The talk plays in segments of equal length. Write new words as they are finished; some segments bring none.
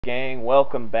Gang,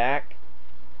 welcome back.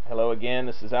 Hello again,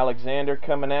 this is Alexander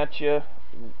coming at you.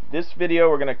 This video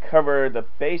we're going to cover the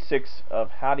basics of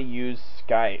how to use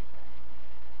Skype.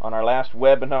 On our last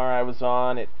webinar I was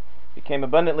on, it became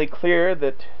abundantly clear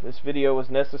that this video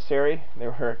was necessary.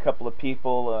 There were a couple of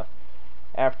people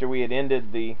after we had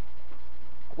ended the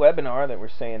webinar that were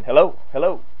saying hello,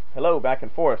 hello, hello, back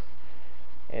and forth.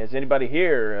 Is anybody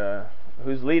here?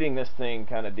 Who's leading this thing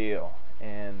kind of deal?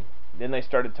 And then they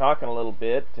started talking a little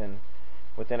bit, and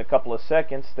within a couple of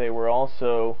seconds they were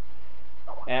also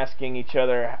asking each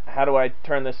other, how do I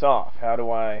turn this off? How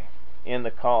do I end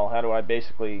the call? How do I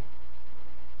basically,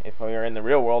 if we are in the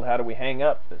real world, how do we hang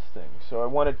up this thing? So I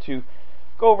wanted to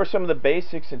go over some of the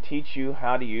basics and teach you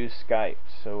how to use Skype.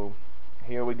 So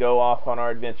here we go off on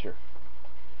our adventure.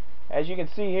 As you can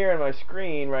see here on my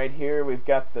screen right here, we've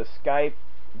got the Skype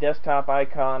desktop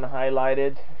icon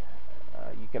highlighted.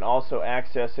 You can also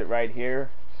access it right here.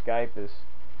 Skype is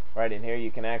right in here.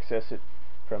 You can access it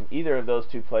from either of those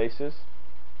two places.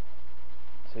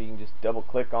 So you can just double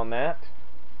click on that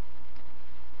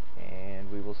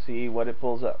and we will see what it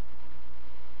pulls up.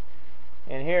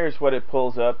 And here's what it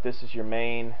pulls up. This is your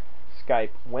main Skype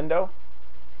window,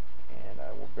 and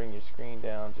I will bring your screen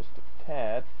down just a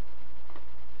tad.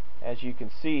 As you can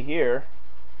see here,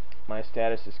 my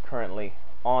status is currently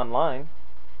online,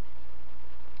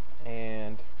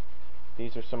 and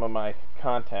these are some of my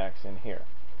contacts in here.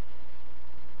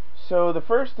 So the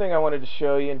first thing I wanted to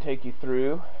show you and take you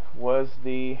through was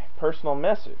the personal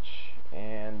message,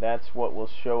 and that's what will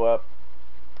show up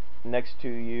next to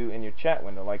you in your chat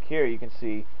window. Like here you can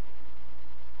see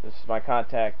this is my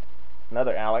contact,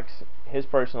 another Alex, his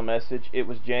personal message. It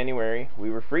was January,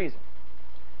 we were freezing.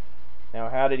 Now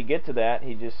how did he get to that?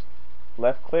 He just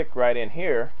left click right in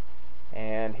here,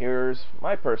 and here's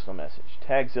my personal message: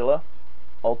 Tagzilla,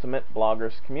 Ultimate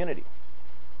Bloggers Community.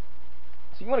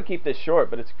 So you want to keep this short,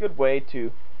 but it's a good way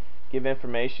to give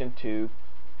information to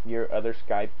your other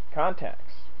Skype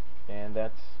contacts. And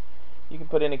that's, you can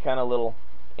put any kind of little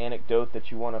anecdote that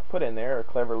you want to put in there, or a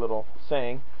clever little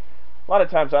saying. A lot of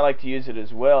times I like to use it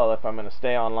as well if I'm going to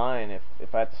stay online.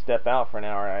 If I have to step out for an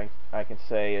hour, I can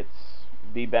say it's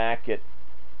be back at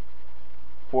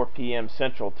 4 p.m.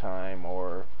 Central Time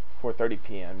or 4:30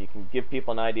 p.m. You can give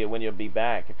people an idea when you'll be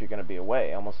back if you're going to be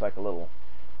away, almost like a little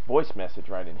voice message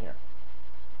right in here.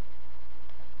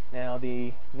 Now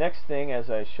the next thing, as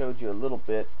I showed you a little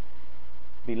bit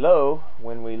below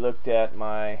when we looked at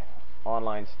my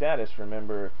online status,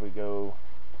 remember if we go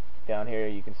down here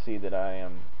you can see that I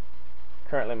am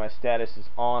currently, my status is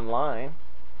online.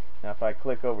 Now if I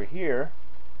click over here,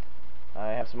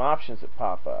 I have some options that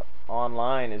pop up.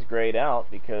 Online is grayed out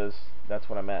because that's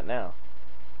what I'm at now.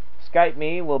 Skype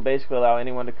Me will basically allow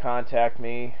anyone to contact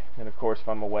me, and of course if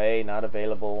I'm away, not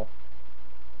available,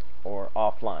 or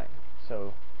offline.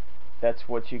 So that's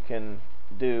what you can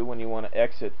do when you want to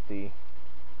exit the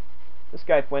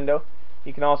Skype window.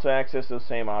 You can also access those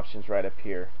same options right up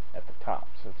here at the top,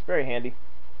 so it's very handy.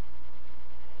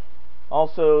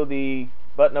 Also the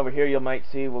button over here you might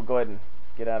see, we'll go ahead and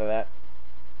get out of that.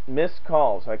 Missed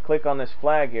calls. I click on this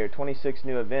flag here, 26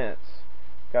 new events.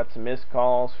 Got some missed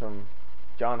calls from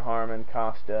John Harmon,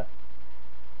 Costa,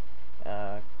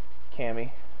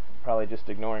 Cami. Probably just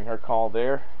ignoring her call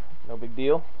there. No big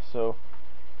deal. So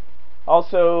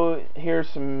also here's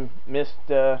some missed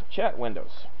chat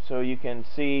windows. So you can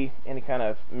see any kind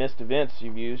of missed events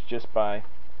you've used just by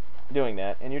doing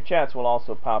that. And your chats will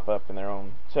also pop up in their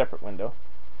own separate window.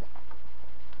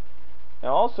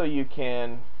 Now also you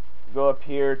can go up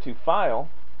here to File.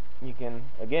 You can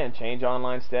again change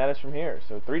online status from here.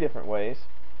 So 3 different ways.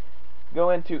 Go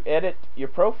into Edit Your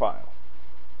Profile,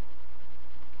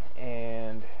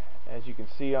 and as you can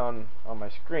see on my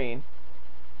screen,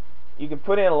 you can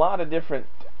put in a lot of different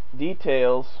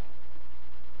details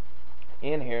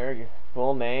in here, your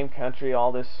full name, country,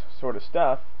 all this sort of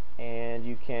stuff, and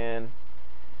you can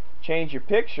change your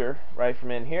picture right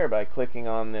from in here by clicking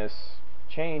on this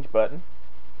change button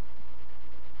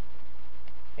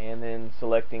and then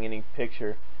selecting any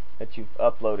picture that you've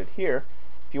uploaded here.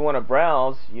 If you want to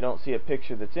browse, you don't see a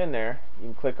picture that's in there, you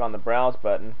can click on the browse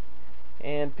button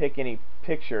and pick any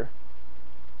picture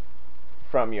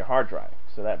from your hard drive.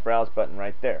 So that browse button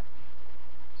right there.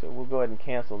 So we'll go ahead and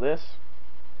cancel this.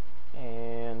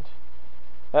 And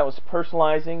that was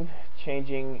personalizing,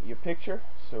 changing your picture.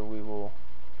 So we will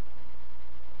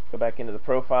go back into the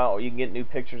profile, or you can get new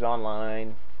pictures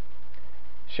online,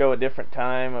 show a different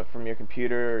time from your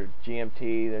computer, or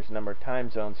GMT. There's a number of time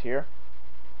zones here.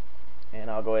 And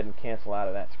I'll go ahead and cancel out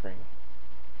of that screen.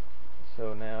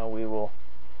 So now we will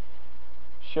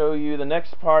show you the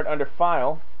next part under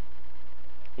File.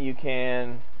 You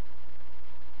can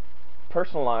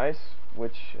personalize,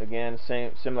 which again,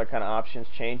 similar kind of options.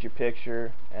 Change your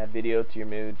picture, add video to your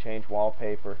mood, change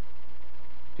wallpaper,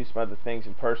 do some other things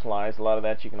in personalize. A lot of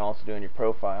that you can also do in your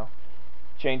profile.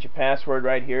 Change your password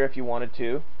right here if you wanted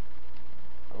to.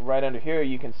 Right under here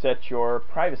you can set your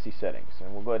privacy settings,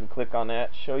 and we'll go ahead and click on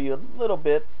that, show you a little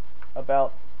bit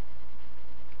about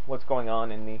what's going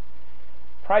on in the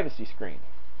privacy screen.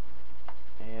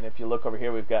 And if you look over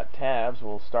here, we've got tabs.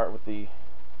 We'll start with the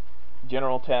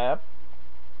General tab,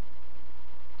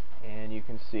 and you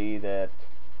can see that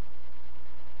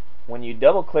when you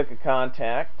double click a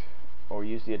contact or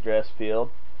use the address field,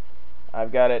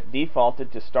 I've got it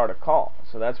defaulted to start a call.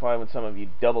 So that's why when some of you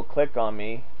double click on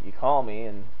me, you call me,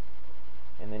 and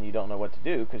then you don't know what to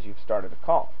do because you've started a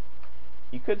call.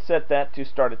 You could set that to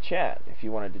start a chat if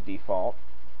you wanted to default.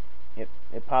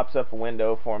 It pops up a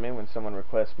window for me when someone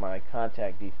requests my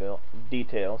contact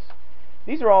details.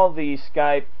 These are all the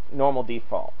Skype normal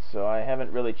defaults, so I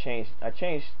haven't really changed. I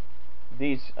changed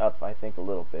these up, I think, a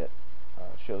little bit.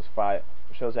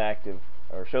 Shows active,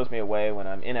 or shows me away when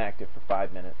I'm inactive for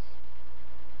 5 minutes.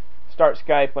 Start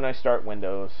Skype when I start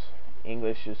Windows.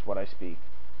 English is what I speak.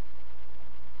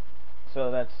 So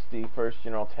that's the first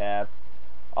General tab.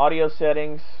 Audio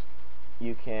settings,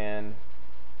 you can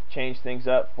change things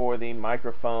up for the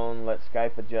microphone, let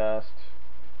Skype adjust,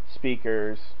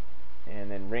 speakers,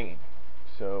 and then ringing.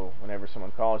 So whenever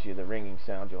someone calls you, the ringing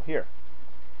sound you'll hear.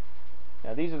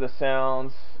 Now these are the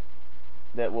sounds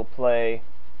that will play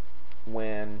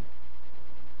when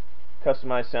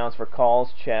customized sounds for calls,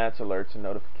 chats, alerts, and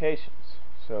notifications.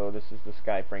 So this is the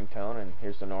Skype ringtone, and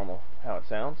here's the normal how it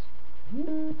sounds.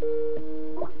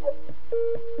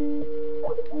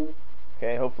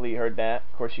 Okay, hopefully you heard that.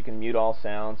 Of course, you can mute all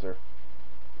sounds, or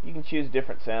you can choose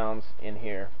different sounds in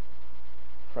here.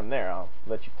 From there, I'll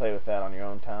let you play with that on your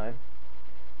own time.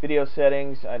 Video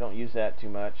settings, I don't use that too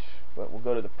much, but we'll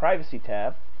go to the privacy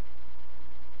tab,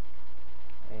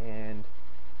 and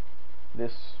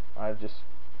this, I've just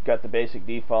got the basic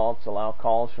defaults. Allow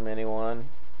calls from anyone,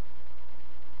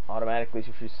 automatically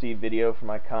receive video from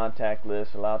my contact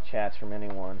list, allow chats from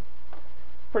anyone.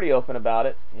 Pretty open about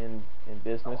it in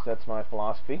business. That's my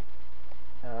philosophy.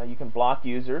 You can block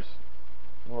users.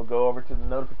 We'll go over to the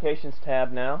notifications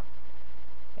tab now,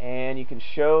 and you can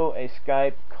show a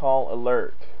Skype call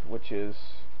alert, which is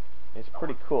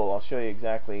pretty cool. I'll show you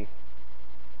exactly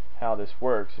how this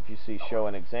works if you see show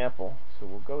an example. So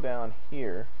we'll go down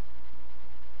here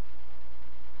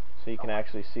so you can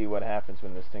actually see what happens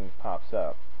when this thing pops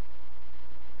up.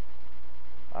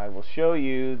 I will show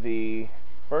you the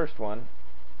first one,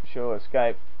 show a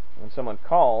Skype when someone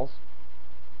calls.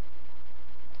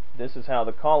 This is how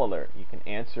the call alert, you can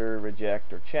answer,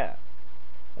 reject, or chat.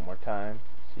 One more time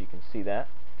so you can see that.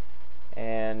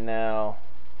 And now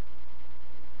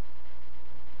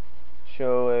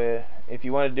show if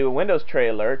you want to do a Windows tray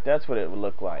alert, that's what it would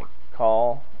look like.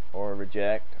 Call or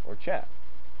reject or chat.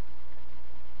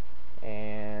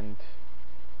 And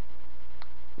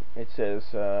it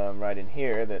says right in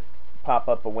here that pop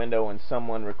up a window when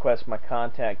someone requests my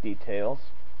contact details.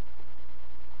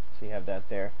 So you have that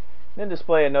there. Then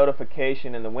display a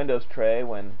notification in the Windows tray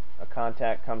when a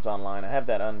contact comes online. I have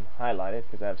that unhighlighted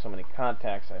because I have so many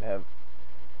contacts. I'd have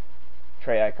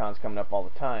tray icons coming up all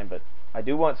the time, but I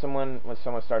do want someone, when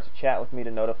someone starts a chat with me,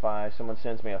 to notify. Someone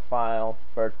sends me a file,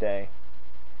 birthday,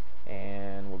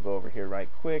 and we'll go over here right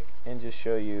quick and just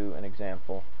show you an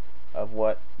example of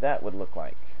what that would look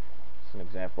like. It's an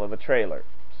example of a tray alert.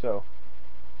 So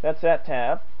that's that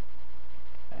tab.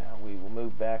 Now we will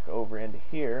move back over into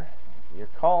here, your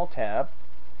call tab,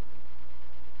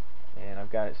 and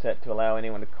I've got it set to allow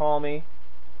anyone to call me,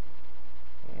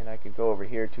 and I could go over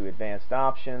here to advanced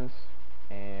options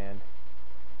and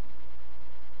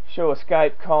show a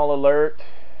Skype call alert,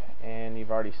 and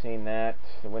you've already seen that,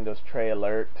 the Windows tray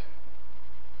alert.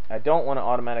 I don't want to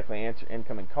automatically answer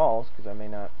incoming calls because I may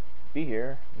not be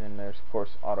here. And then there's of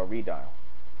course auto redial.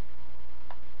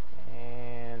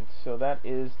 And so that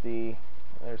is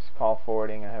there's call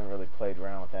forwarding. I haven't really played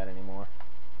around with that anymore.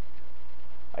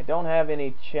 I don't have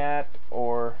any chat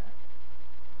or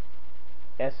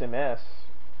SMS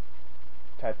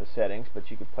type of settings, but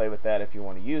you could play with that if you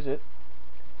want to use it.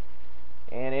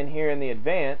 And in here in the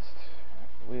advanced,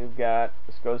 we've got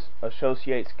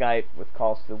associate Skype with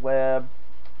calls to the web,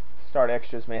 start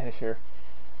extras manager.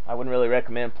 I wouldn't really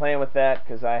recommend playing with that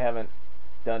because I haven't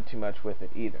done too much with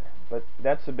it either. But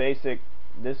that's the basic.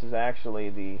 This is actually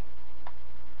if you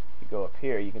go up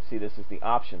here, you can see this is the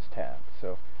options tab.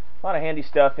 So a lot of handy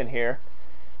stuff in here.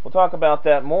 We'll talk about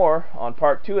that more on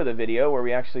part 2 of the video, where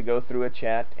we actually go through a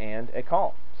chat and a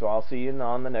call. So I'll see you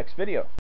on the next video.